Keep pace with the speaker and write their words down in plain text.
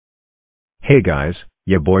Hey guys,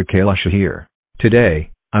 ya boy Kailasha here.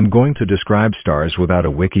 Today, I'm going to describe stars without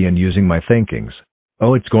a wiki and using my thinkings.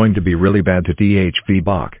 Oh, it's going to be really bad to THV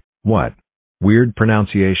Bach. What? Weird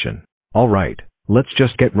pronunciation. Alright, let's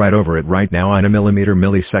just get right over it right now in a millimeter,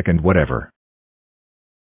 millisecond, whatever.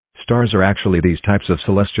 Stars are actually these types of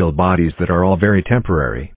celestial bodies that are all very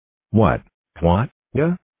temporary. What? What?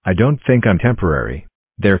 Yeah? I don't think I'm temporary.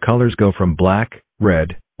 Their colors go from black,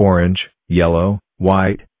 red, orange, yellow,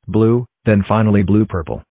 white, blue, then finally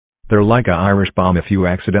blue-purple. They're like a Irish bomb if you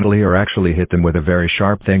accidentally or actually hit them with a very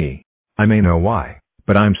sharp thingy. I may know why,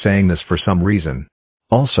 but I'm saying this for some reason.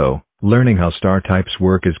 Also, learning how star types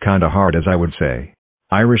work is kinda hard, as I would say.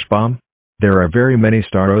 Irish bomb? There are very many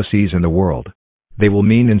star OCs in the world. They will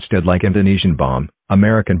mean instead like Indonesian bomb,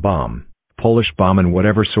 American bomb, Polish bomb, and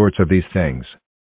whatever sorts of these things.